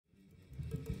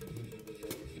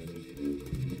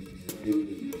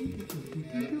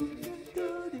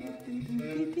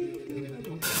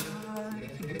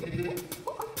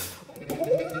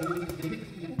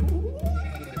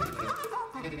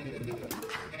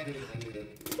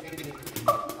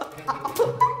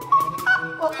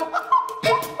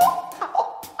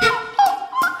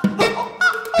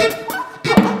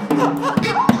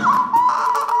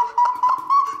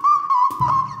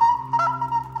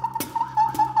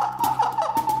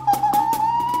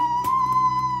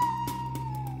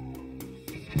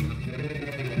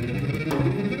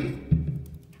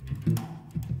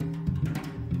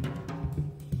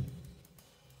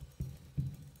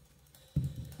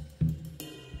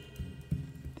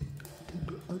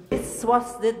This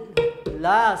was the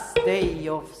last day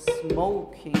of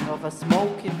smoking, of a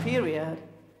smoking period.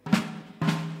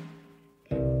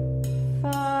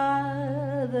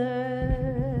 Father,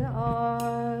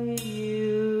 are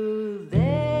you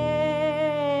there?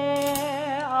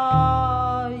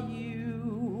 Are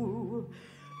you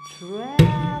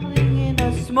traveling in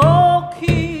a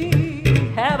smoky,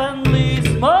 heavenly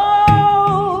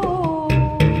smoke,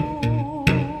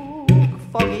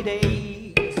 foggy day?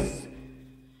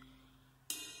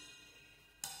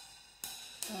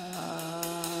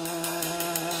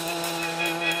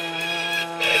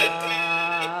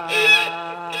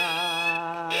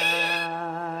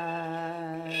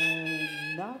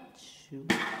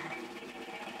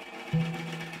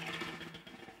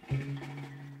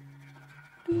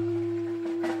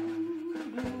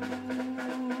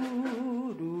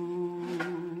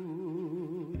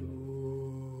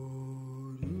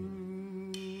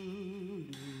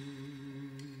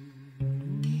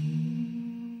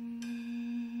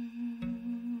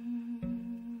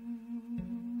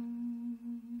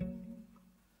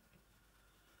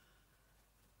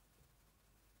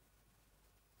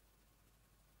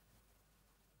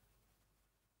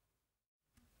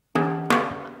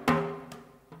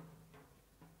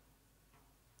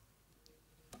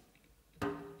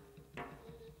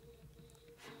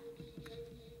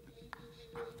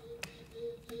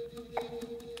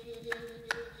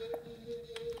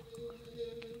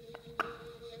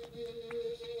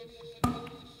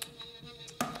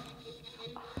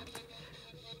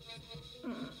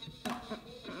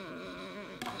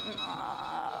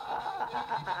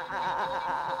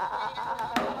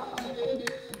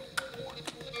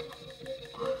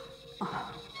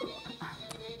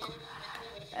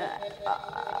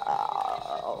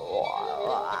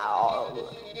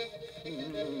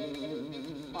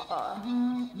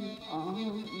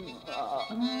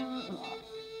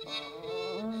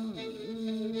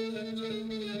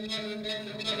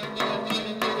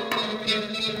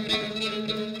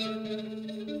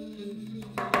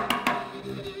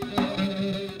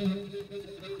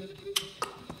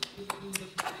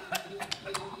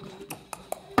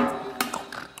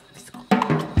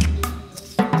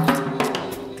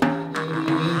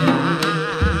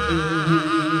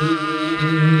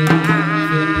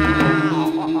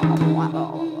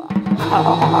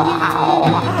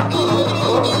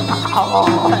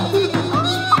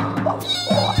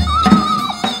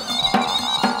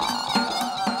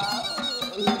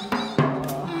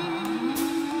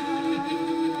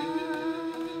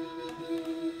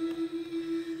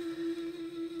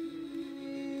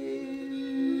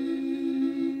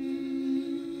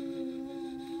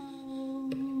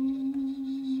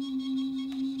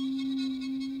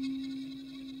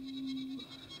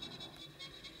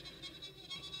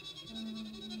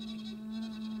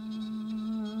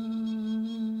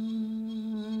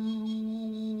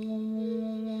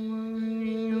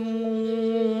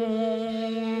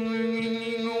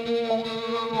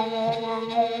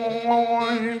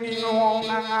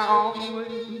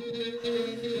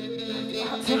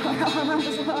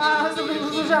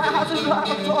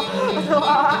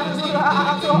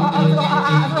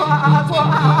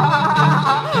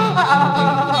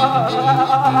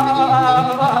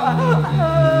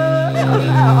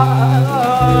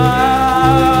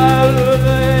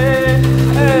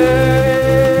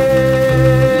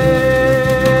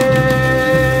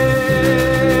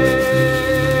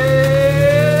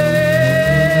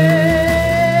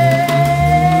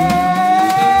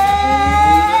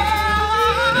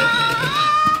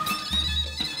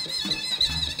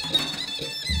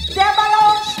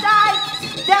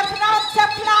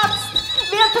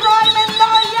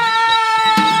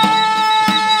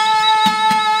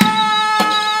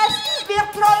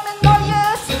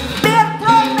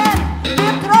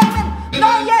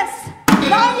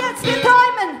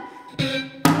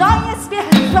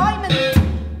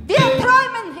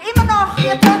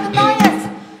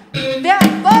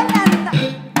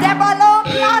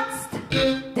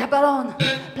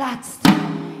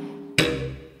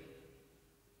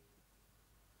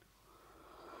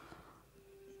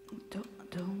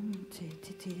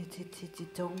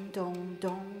 Dong dong dong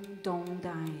dong dong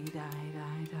die die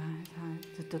die die.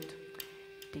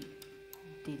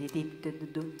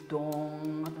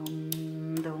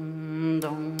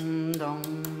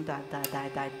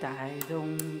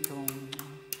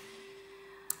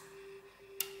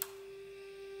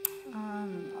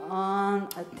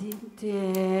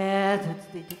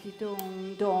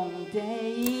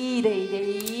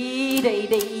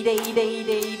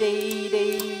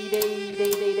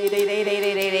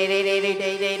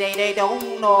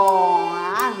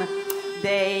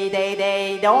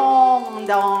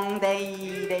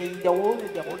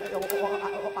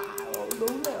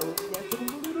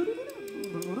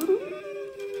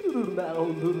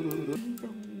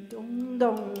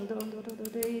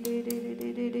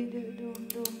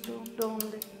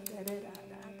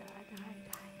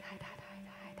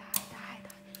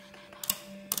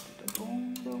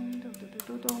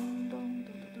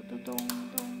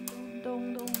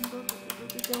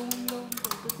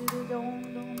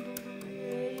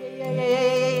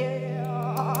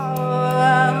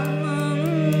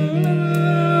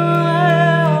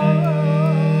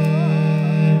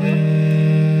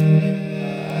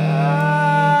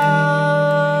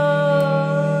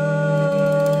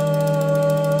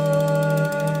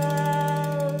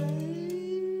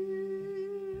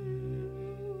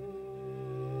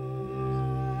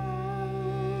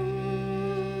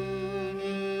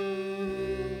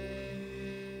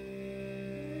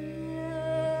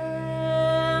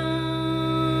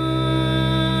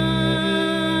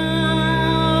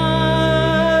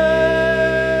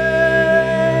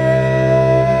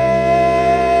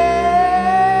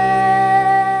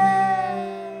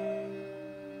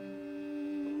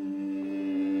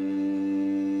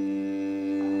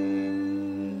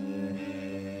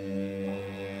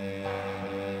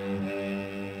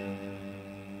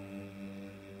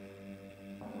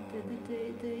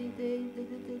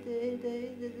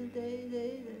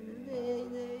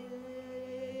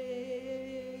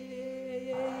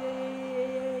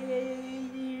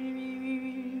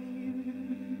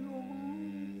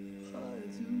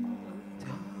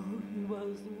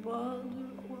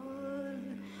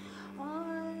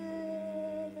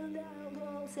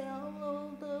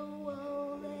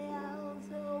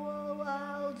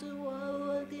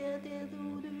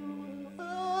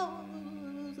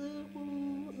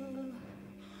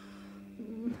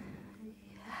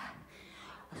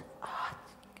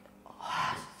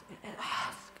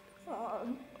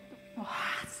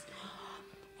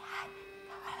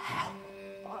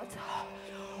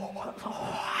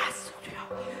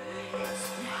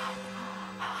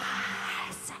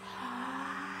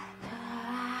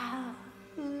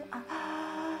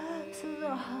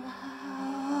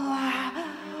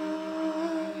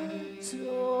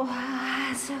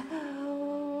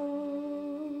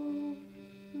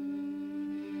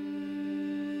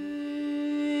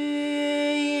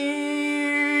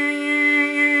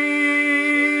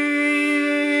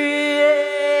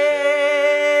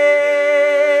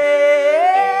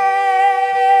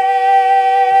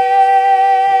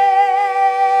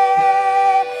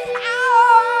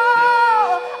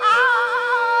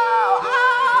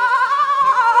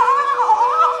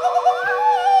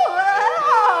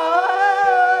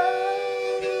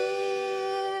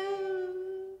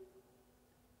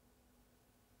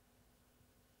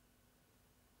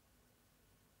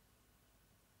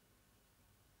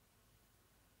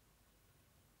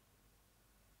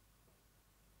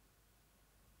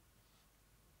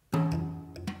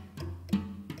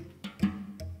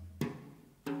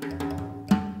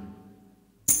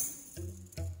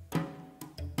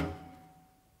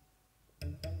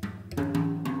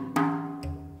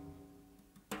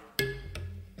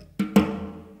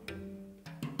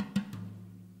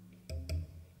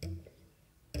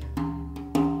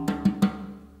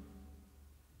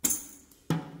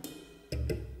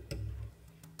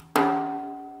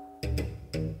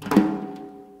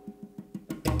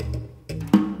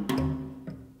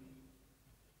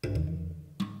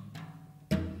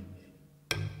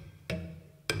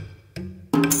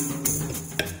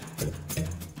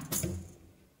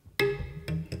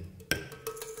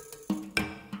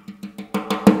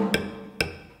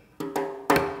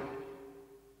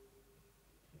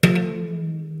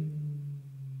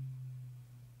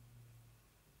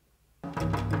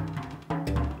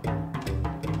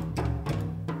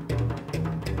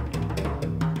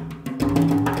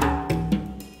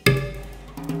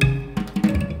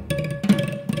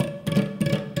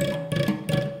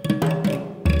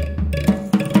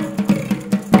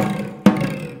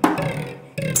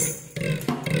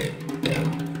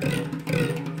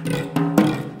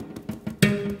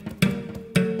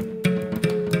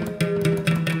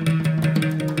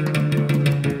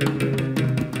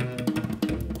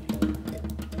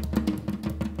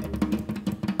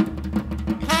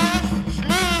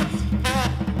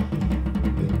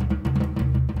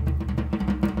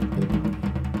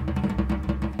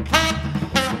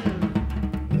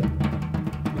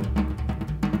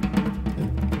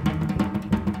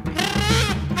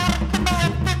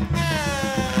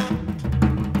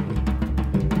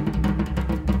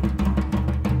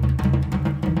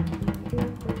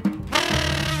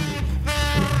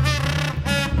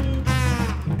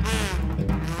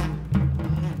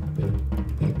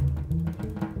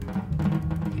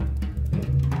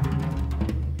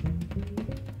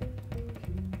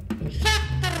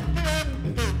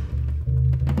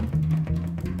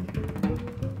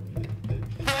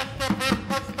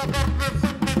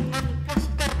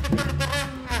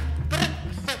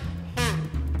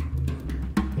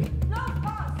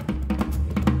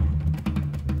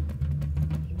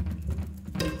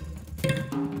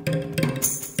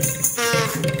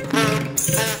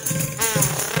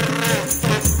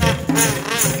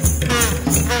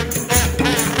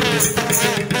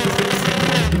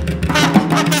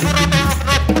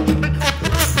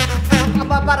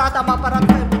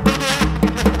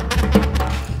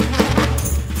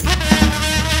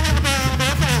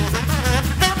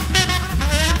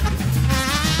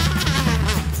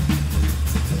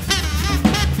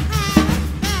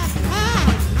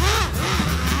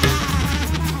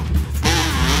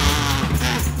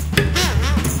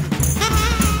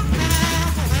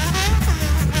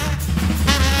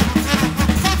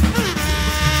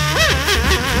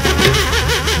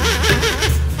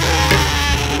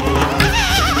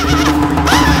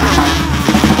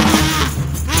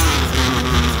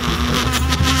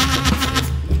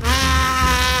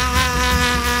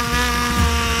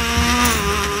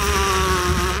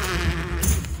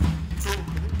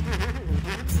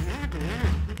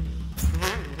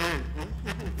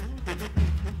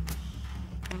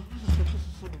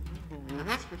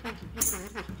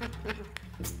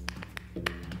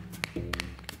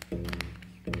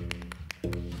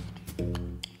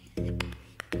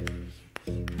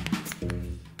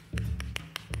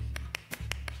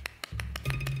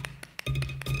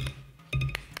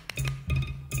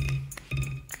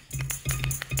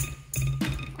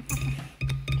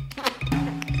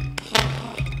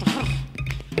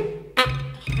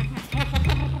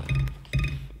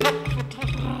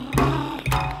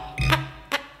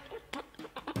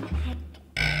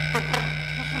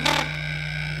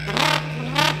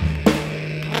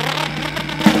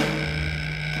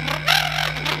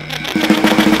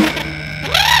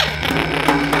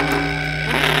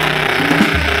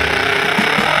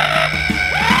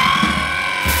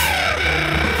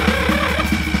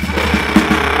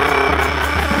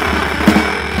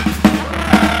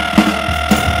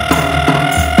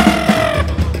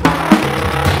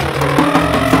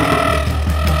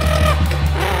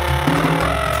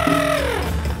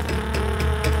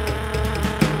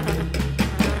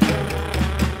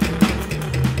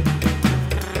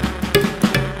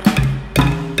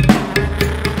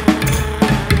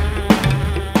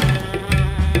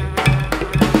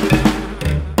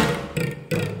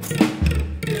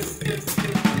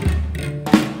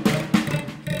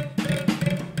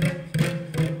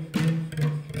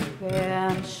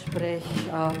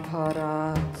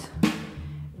 Sprechapparat,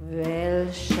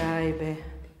 Wählscheibe,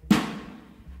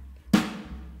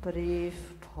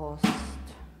 Briefpost.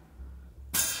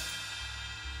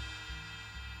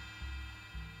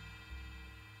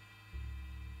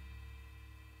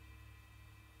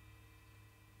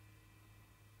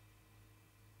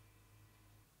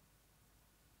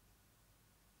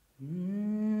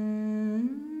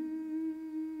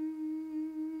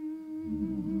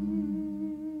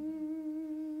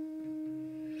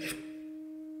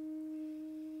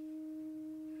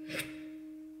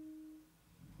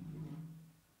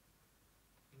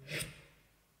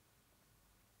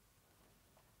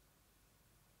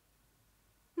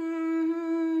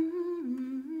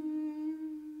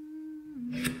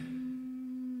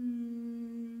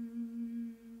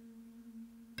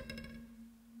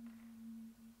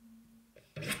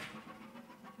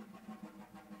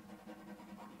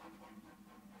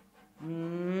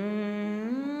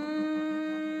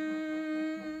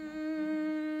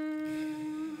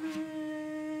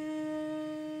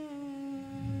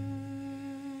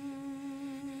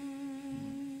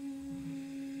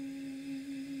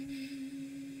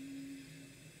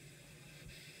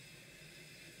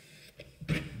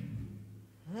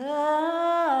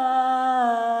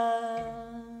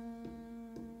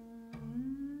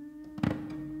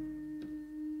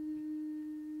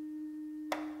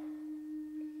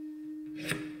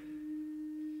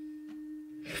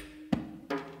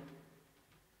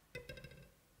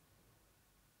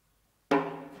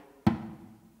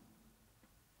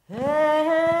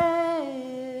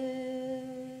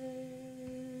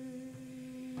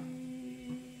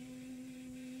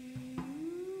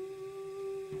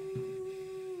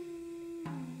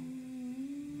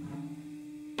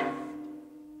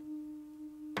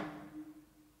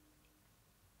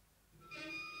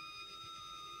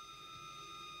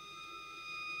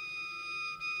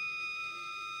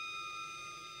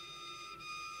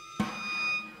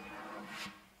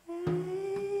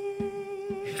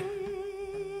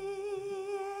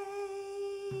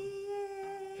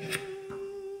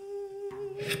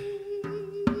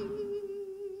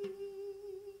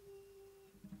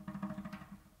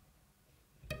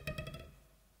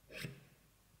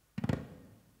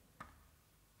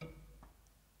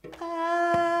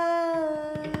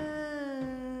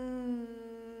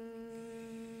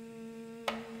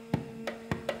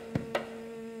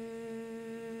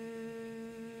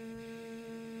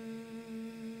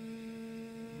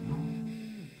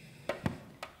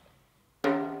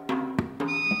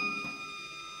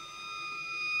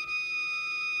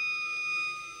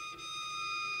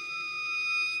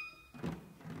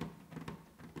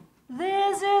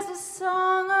 This is a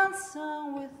song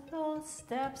unsung with all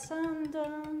steps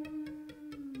undone.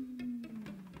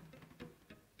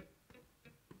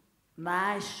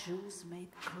 My shoes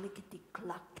made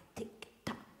clickety-clock,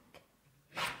 tick-tock.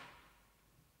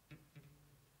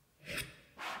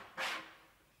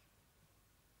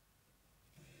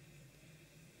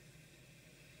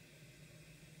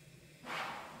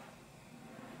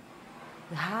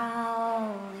 The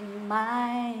howling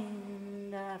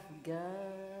mind I've got.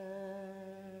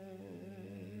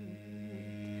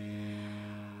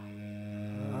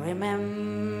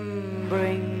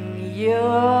 Remembering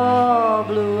your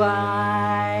blue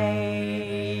eyes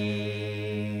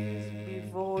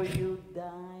before you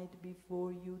died,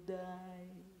 before you died.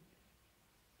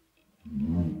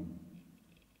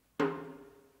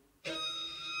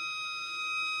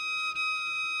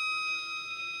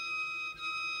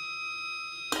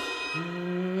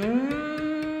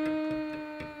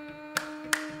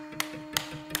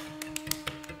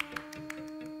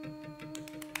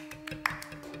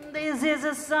 This is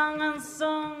a song and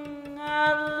song.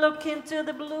 I look into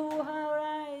the blue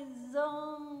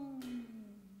horizon.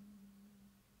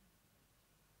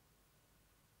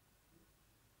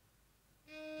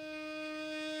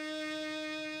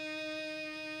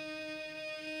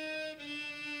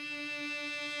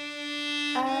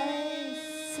 I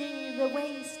see the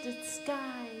wasted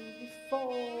sky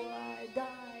before I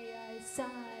die. I sigh,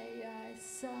 I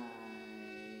sigh.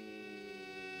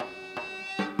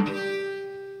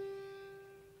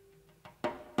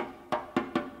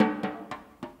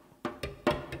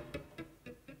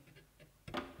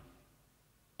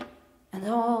 And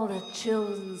all the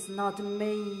children's not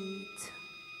made,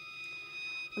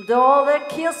 and all the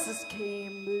kisses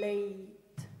came late.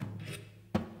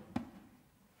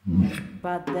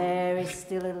 But there is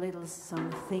still a little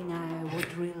something I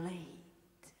would relate.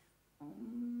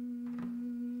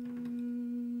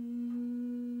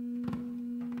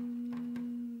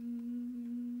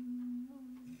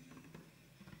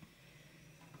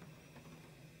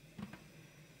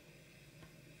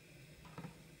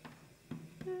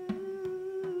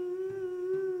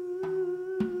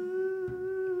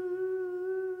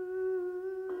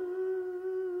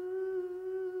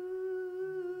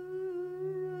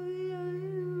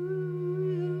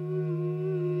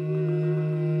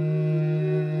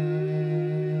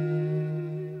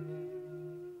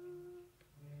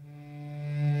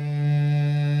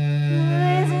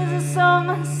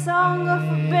 Song of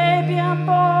a baby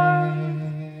unborn,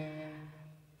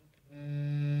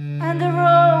 and a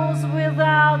rose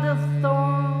without a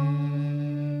thorn.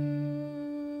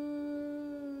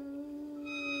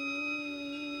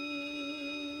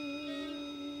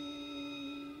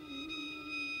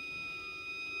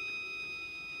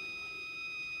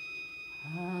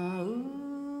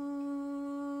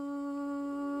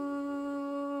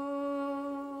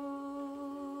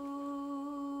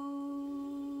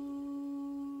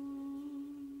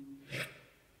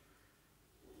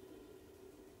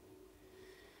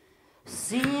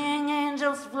 Seeing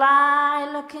angels fly,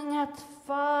 looking at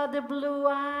father blue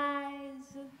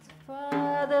eyes, at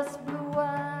father's blue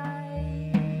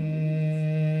eyes.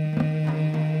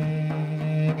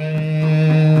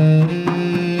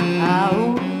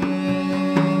 Ow.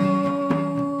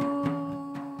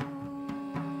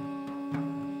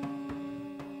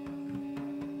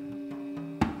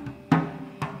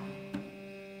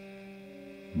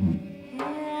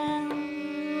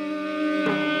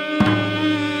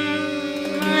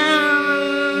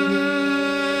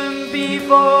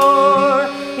 Before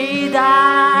he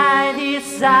died, he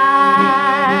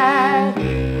sighed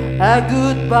a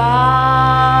goodbye.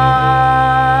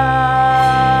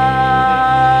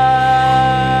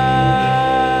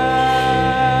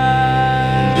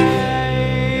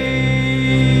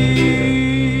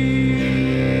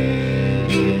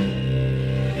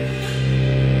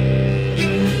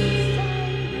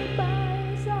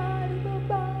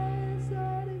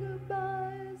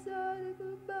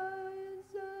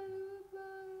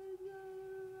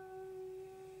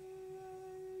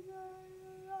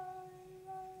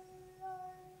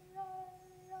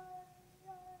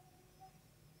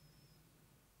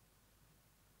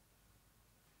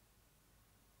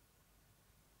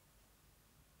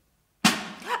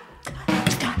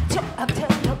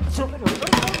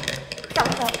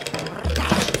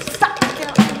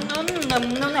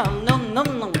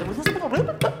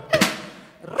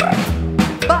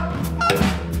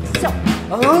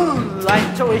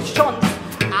 Intuitions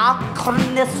are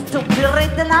connected to bury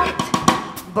the night.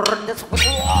 Burn this with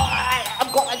I'm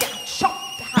gonna get shot.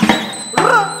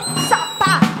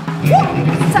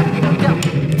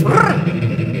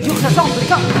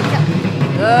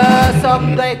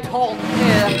 Someday told me,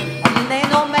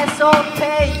 Neno Meso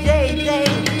Day,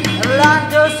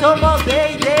 Lando Somo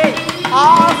Day,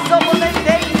 Somo Day,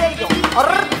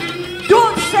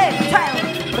 don't say tell,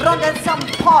 run and some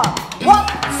part, what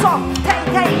song,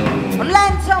 day,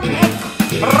 land some egg,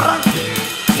 run,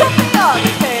 something else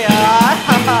here,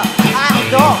 I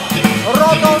do,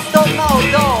 Rodos don't know,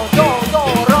 do,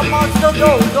 Romans don't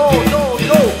do,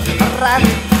 run,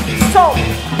 so,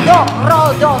 do,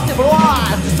 Rodos,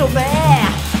 was, so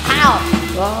bad, how,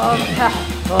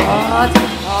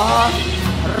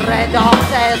 Red Dog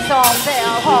says on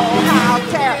their whole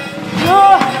hotel,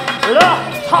 look,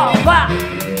 hot,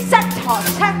 set hot,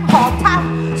 ten hot, tap,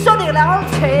 so they don't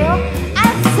tell,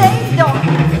 and say, don't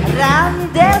run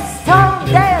this song,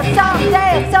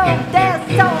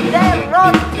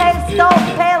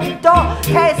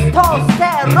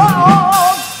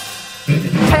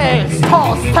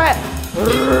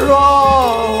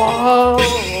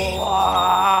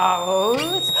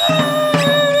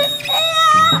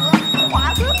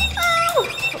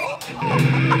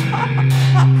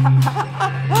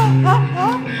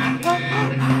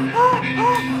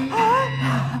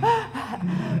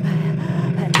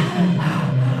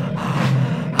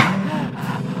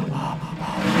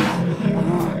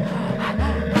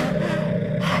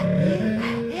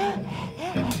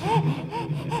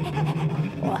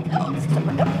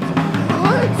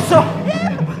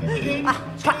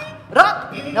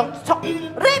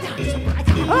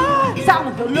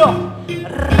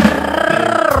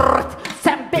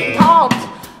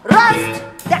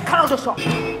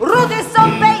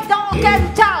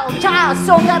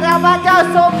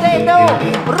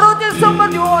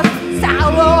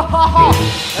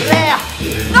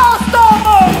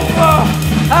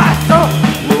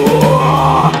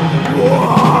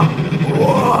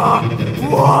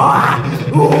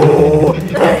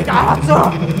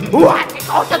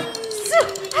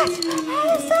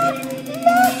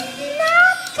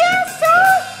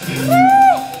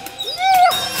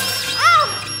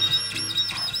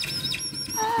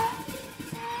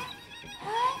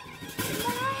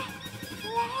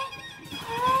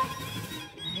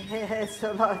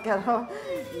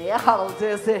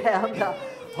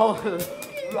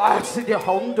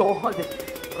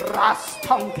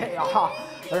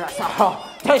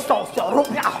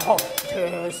 testosterone,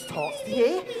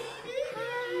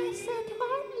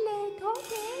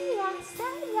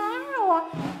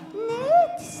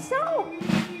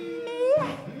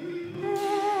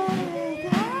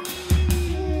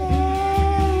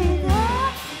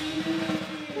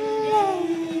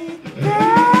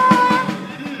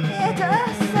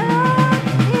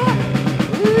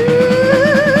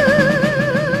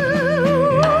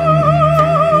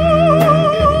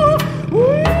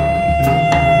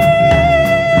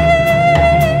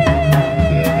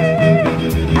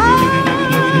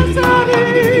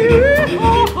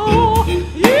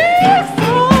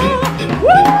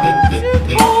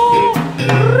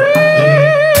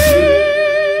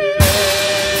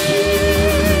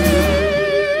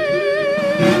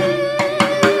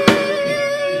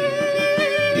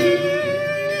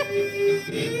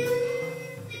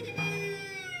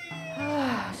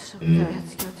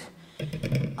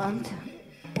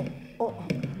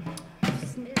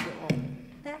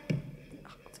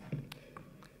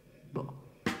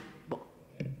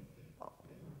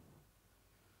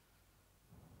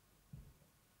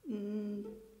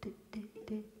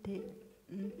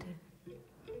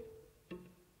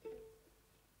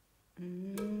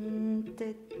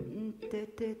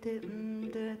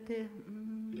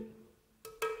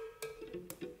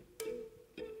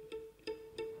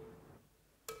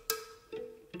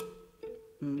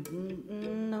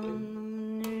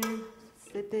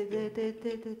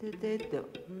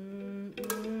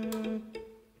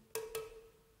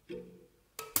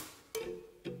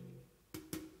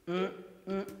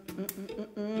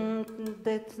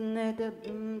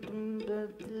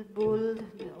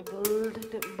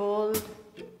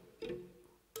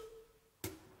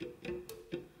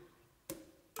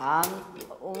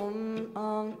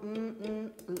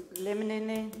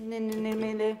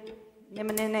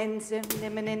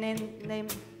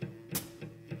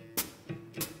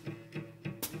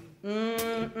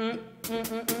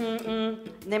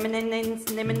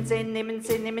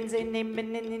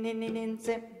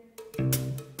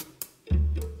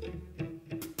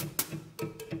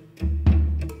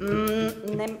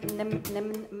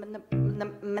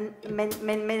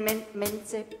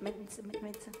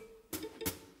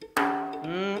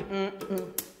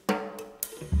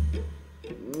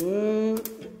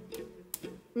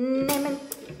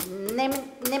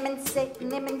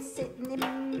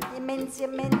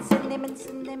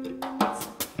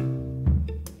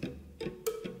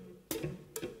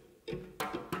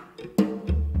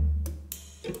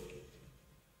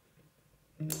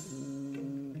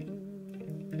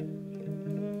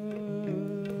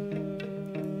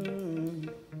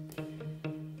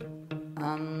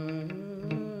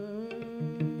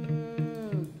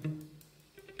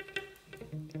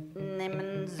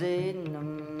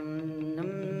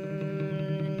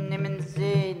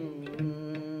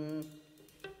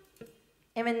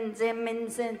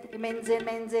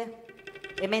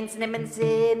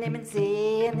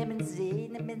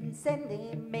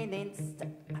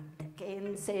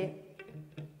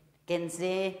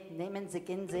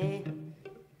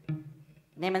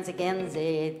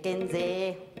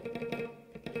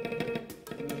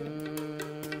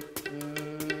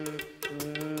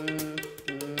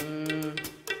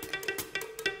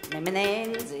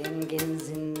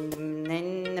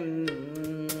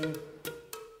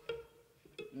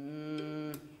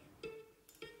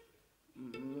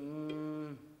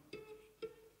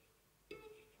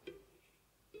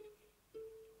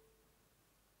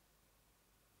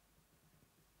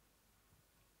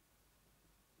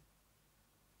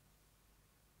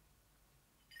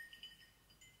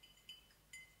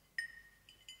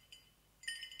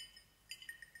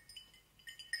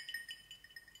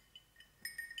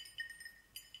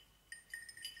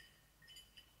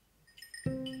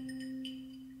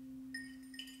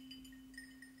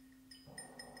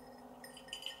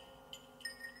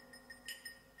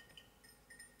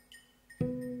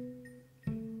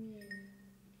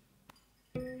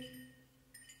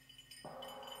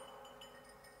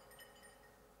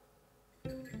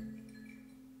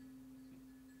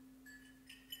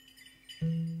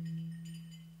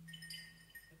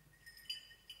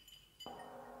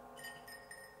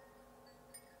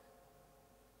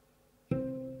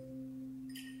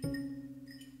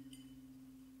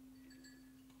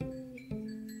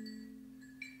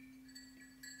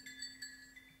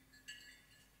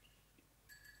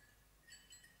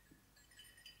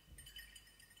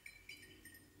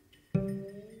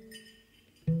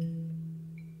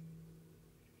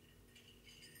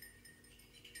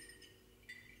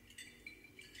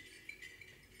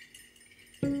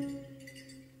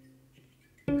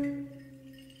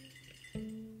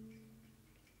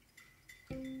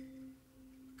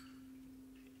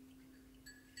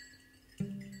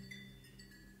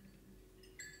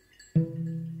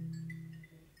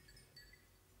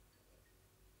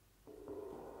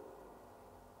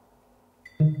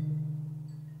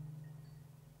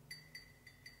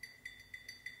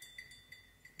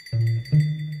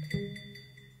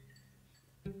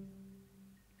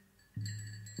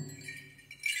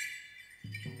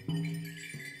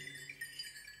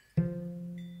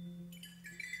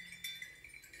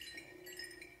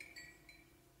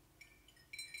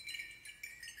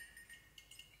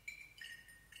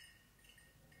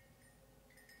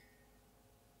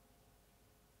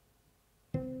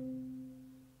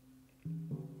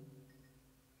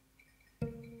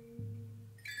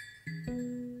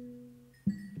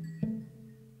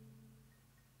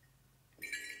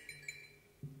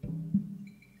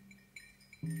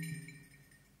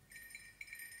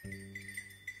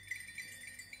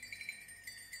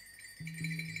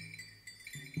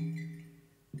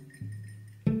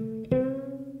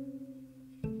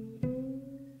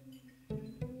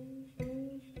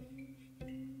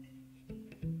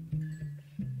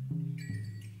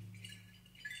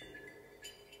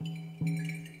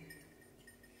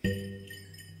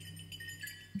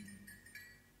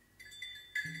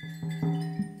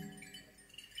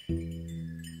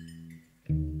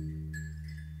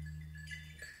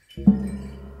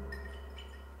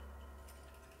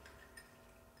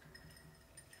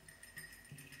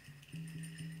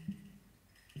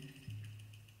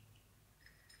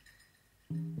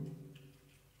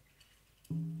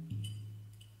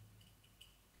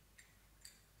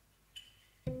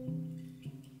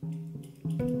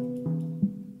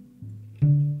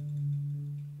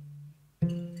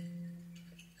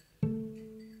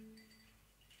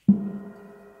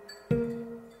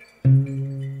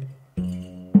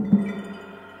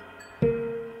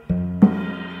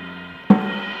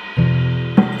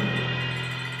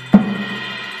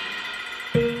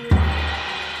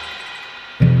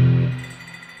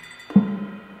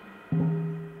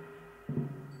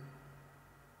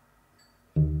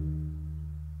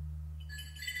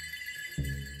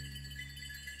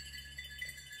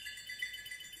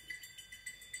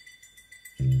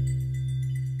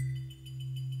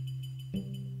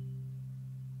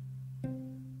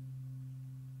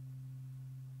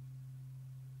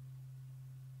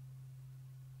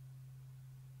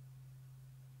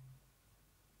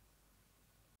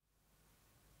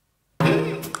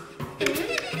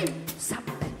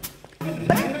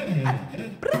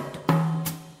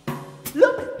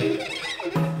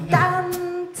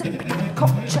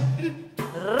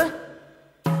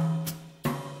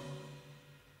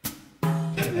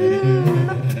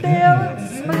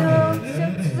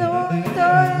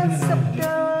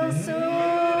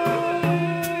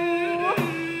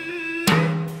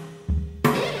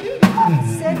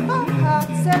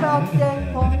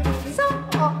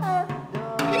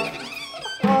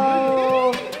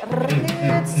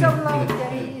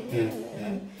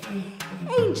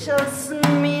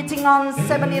 On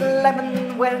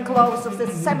 7-Eleven, wearing clothes of the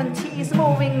 70s,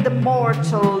 moving the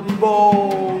mortal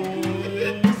bones.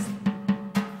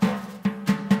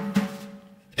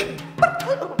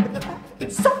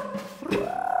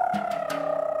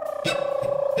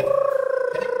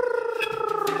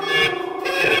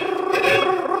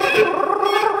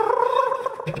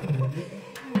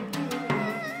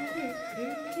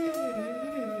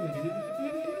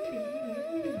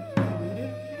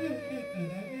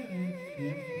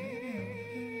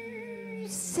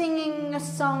 Singing a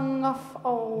song of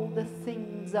all the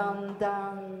things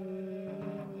undone.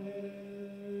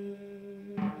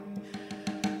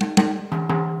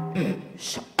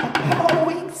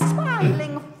 Showing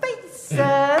smiling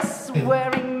faces,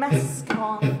 wearing masks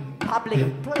on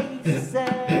public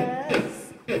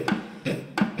places.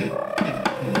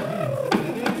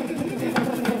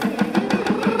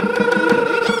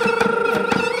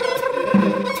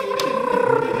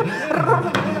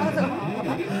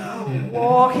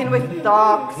 Walking with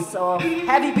dogs of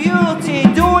heavy beauty,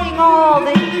 doing all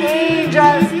the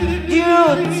angels'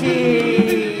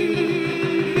 duty.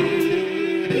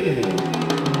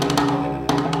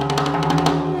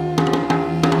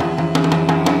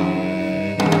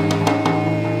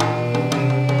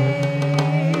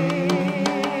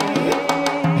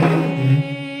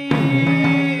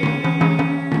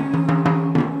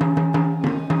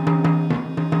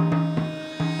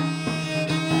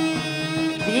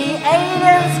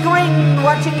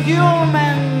 Watching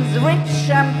humans, rich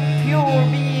and pure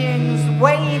beings,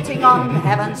 waiting on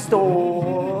heaven's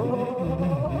door.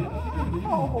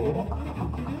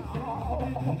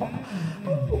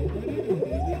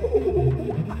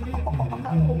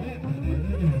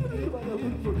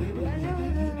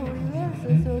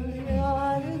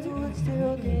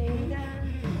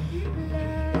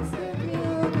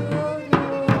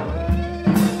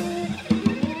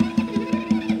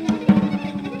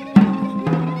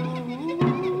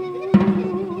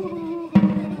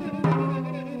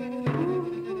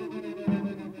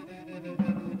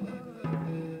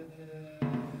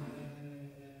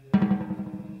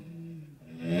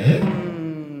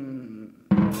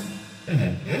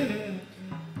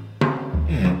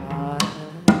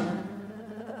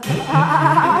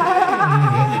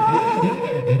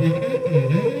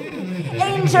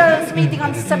 Angels meeting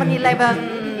on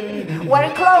 7-Eleven,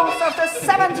 wearing clothes of the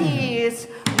 70s,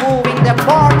 moving the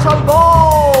mortal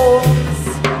bones,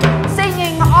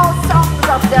 singing all songs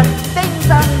of the things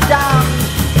undone,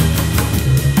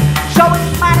 showing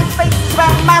many faces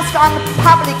wearing masks on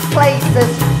public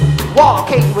places,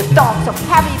 walking with dogs of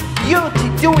heavy beauty,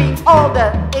 doing all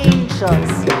the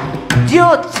angels'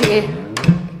 duty.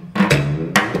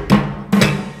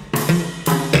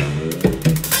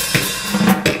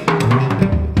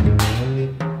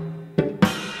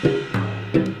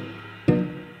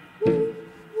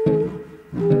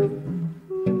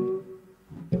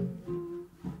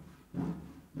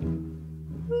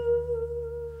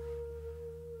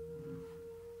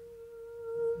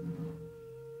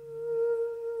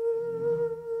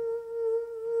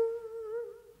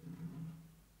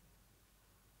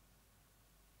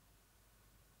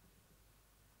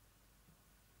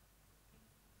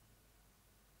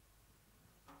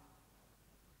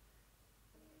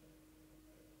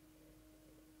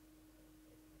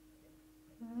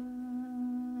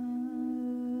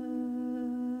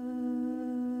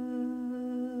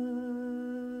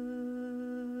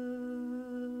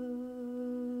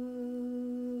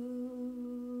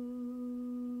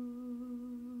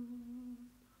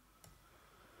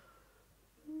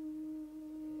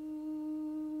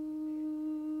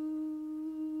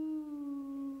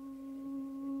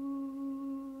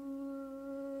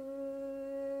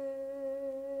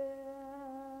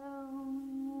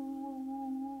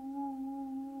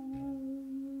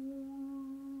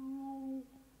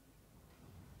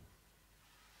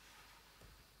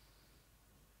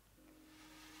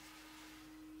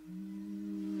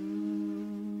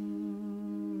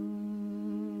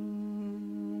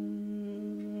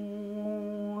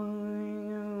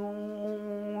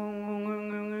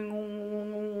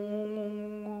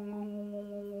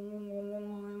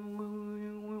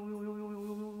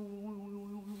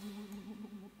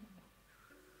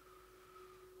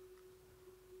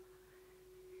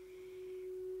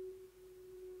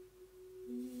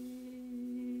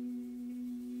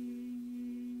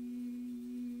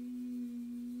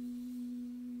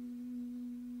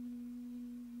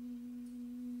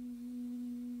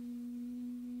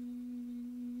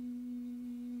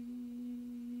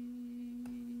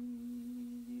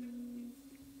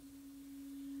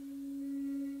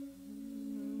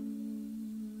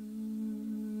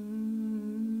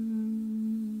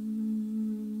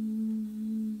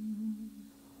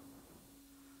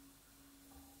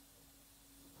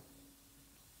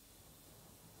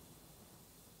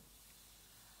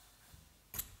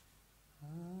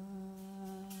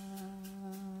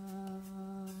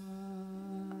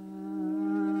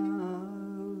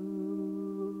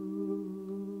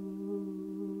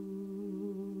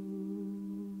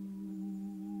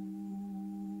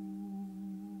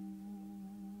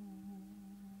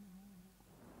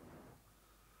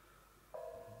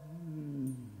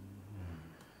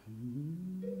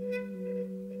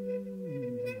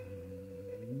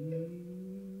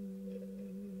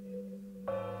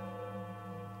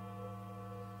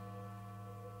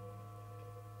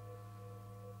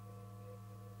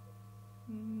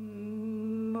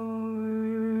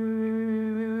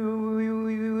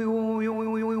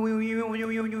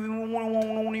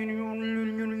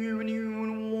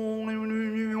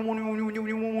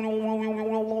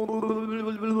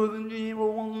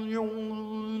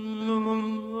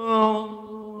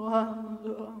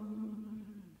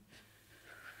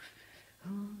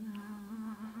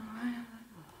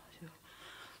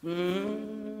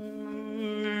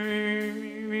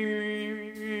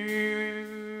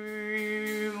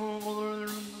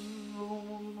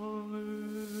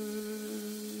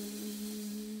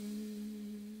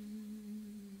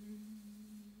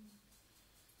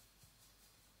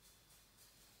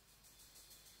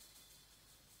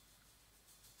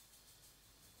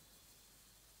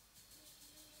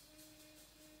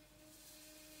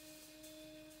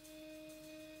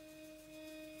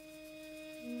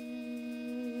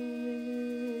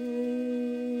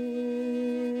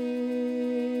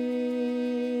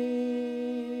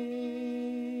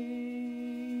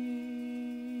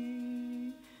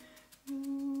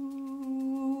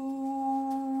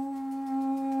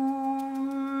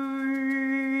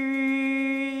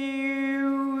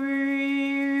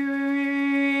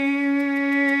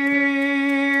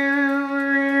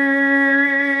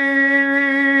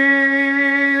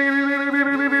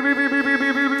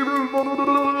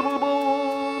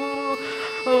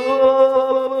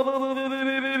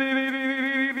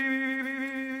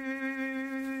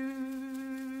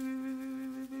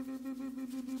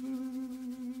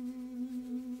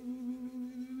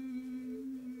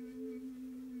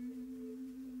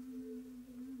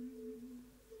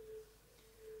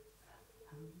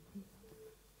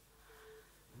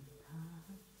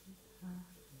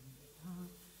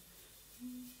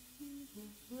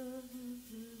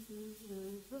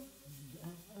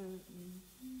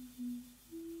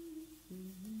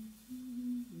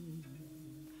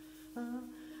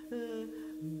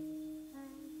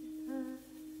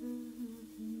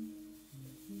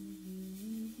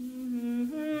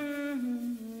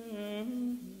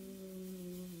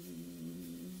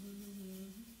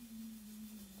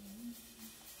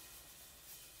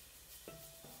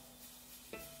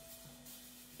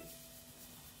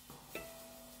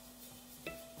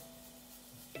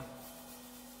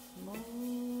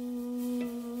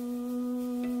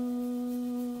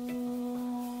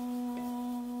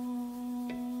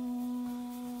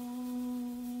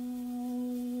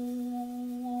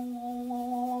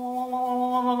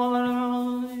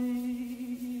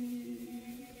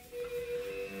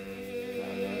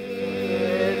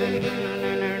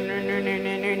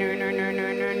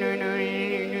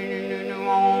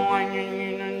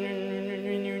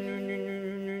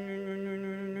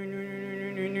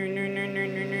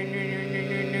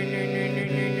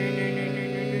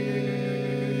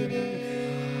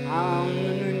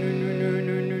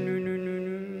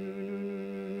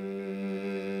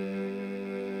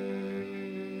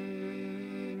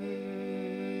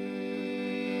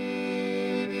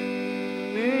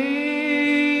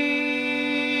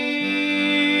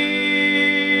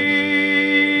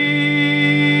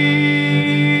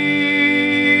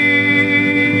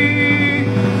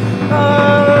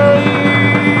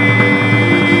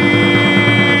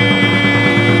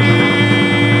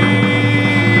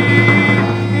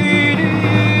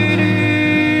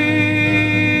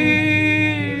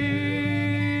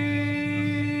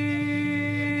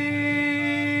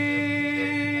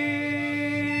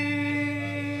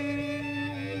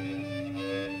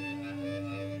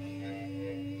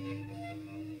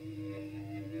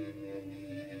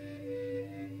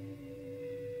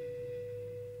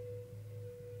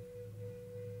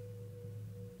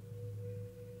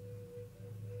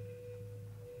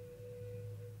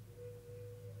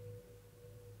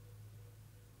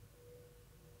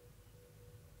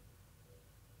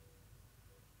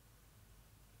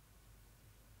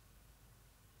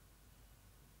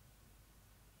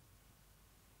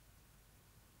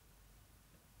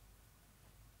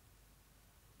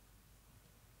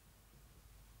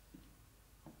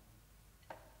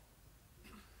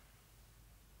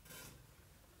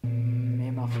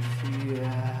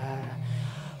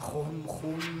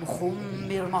 Komm,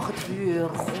 wir machen Feuer,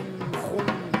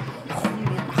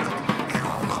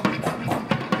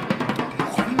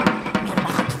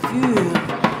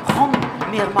 komm,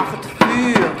 wir machen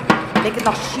Feuer, legen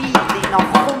das Scheitchen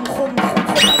nach, komm.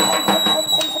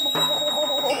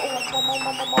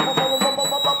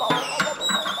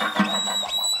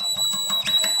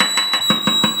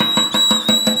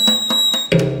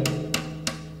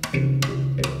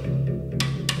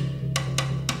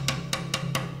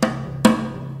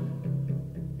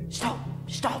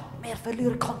 Stopp, wir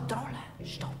verlieren Kontrolle.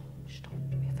 Stopp,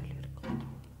 wir verlieren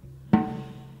Kontrolle.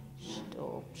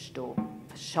 Stopp.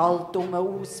 Schaltung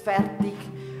aus, fertig.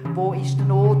 Wo ist der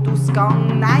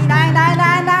Notausgang? Nein, nein, nein,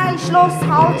 nein, nein, Schluss,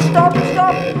 halt, stopp,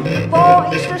 stopp.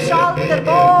 Wo ist der Schalter?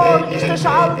 Wo ist der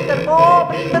Schalter? Wo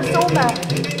bringt er Summe?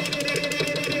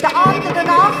 Der andere, der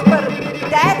Nachbar,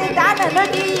 der dort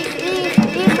hinten, nicht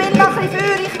ich will noch ein bisschen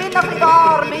Feuer, ich will noch ein bisschen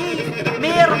warm,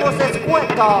 mir muss es gut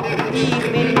gehen. Ich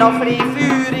will noch ein bisschen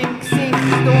Feuer im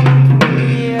Gesicht und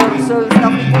mir soll es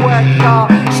noch ein bisschen gut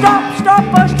gehen. Stopp, stopp,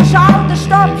 wo ist der Schalter?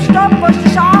 Stopp, stopp, wo ist der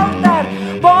Schalter?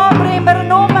 Wo bringen wir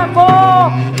ihn um? Wo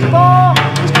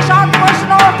ist der Schalter? Wo ist der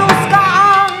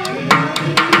Notausgang?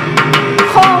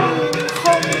 Komm,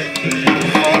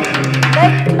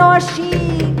 leg noch ein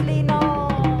Scheibchen nach.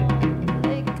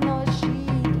 Leg noch ein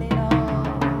Scheibchen nach.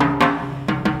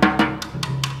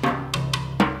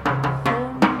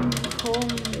 Komm,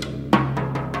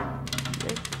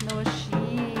 leg noch ein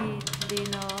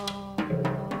Scheibchen nach.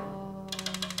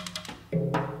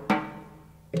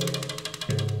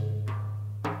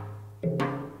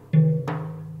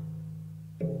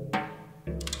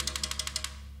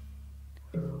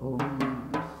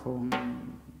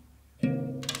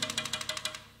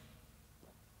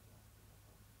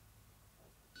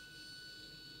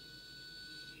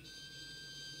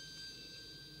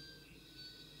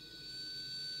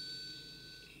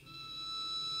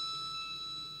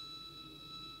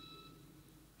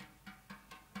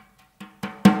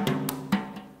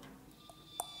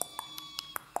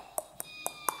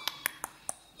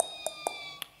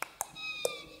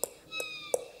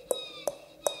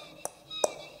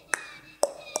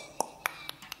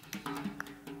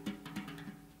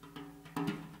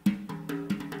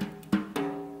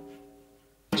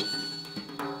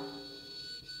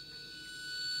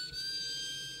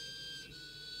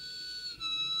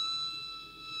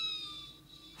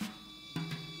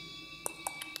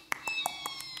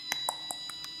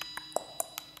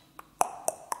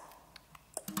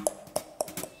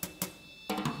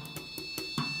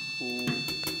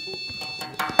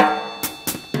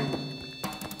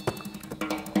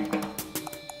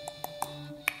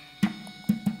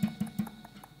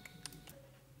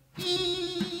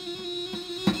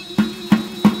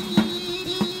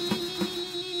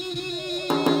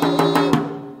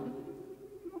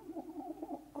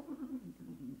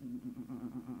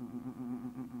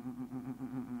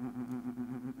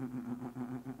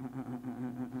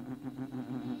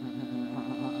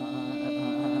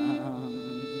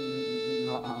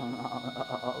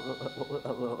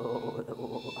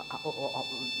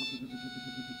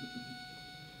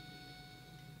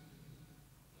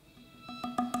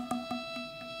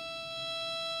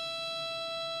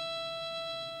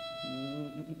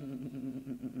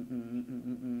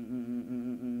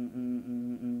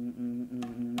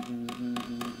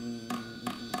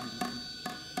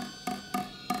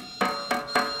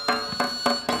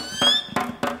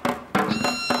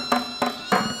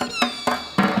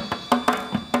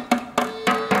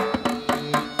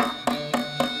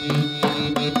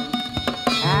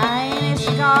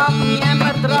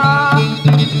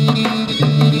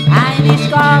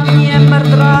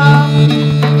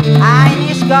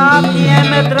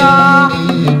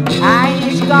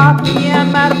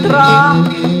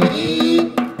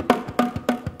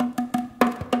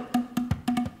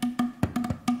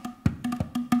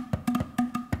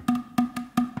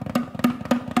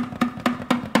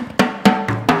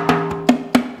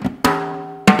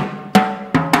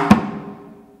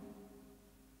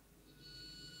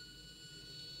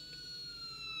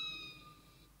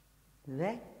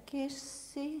 Weg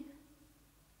ist sie.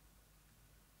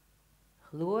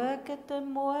 Schaue der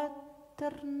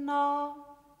Mutter nach.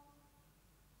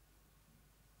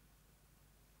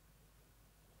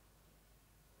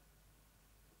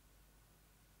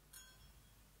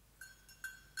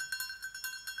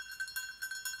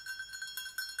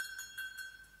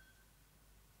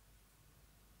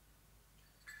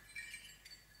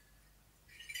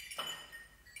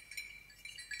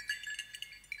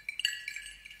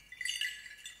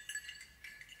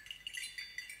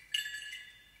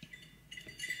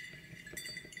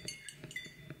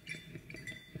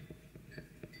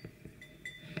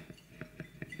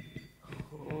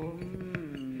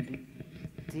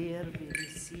 Dir will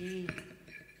ich sein.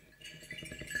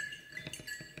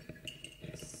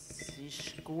 Es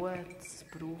ist gut, es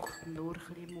braucht nur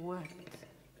ein bisschen Mut.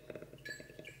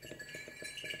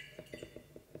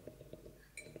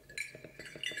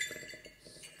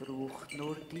 Es braucht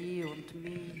nur dich und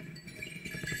mich.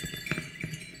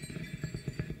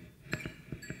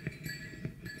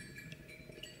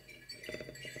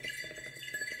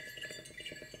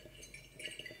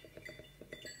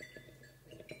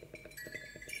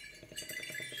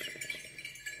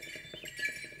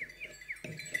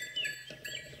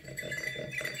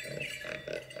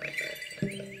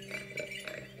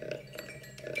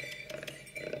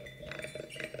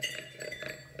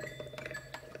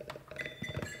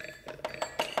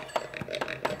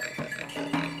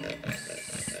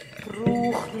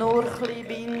 Nur ein bisschen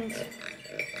Wind,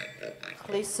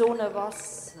 ein bisschen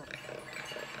Sonnenwasser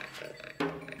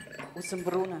aus dem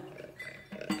Brunnen.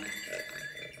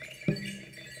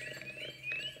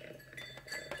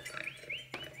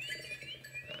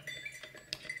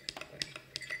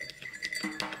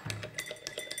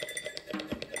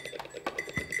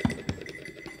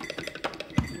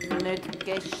 Nicht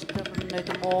gestern,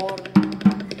 nicht morgen,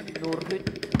 nur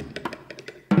heute.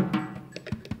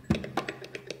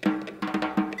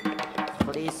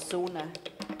 Ein bisschen Sonne, ein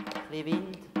bisschen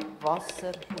Wind,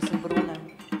 Wasser aus dem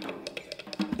Brunnen.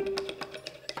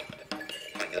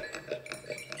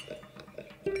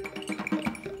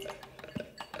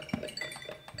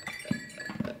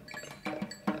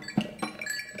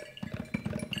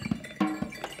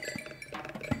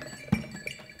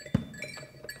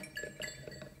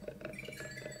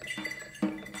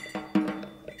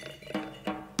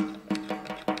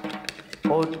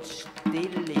 Und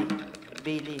Stille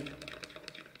will ich.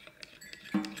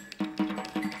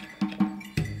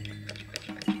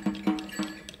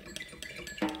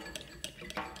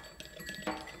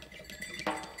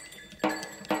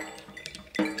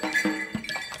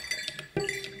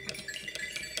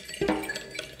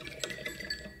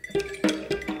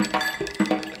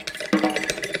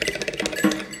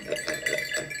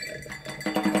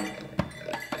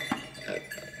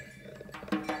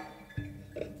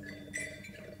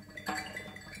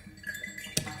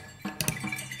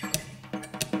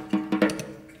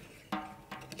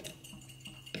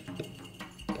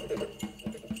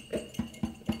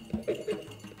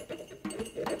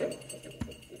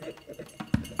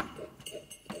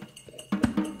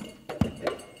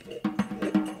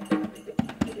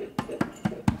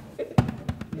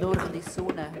 Nur ein bisschen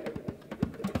Sonne.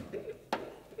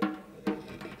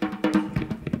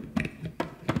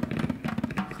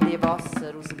 Ein bisschen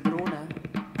Wasser aus dem Brunnen.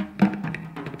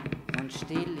 Und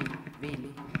Stille will ich.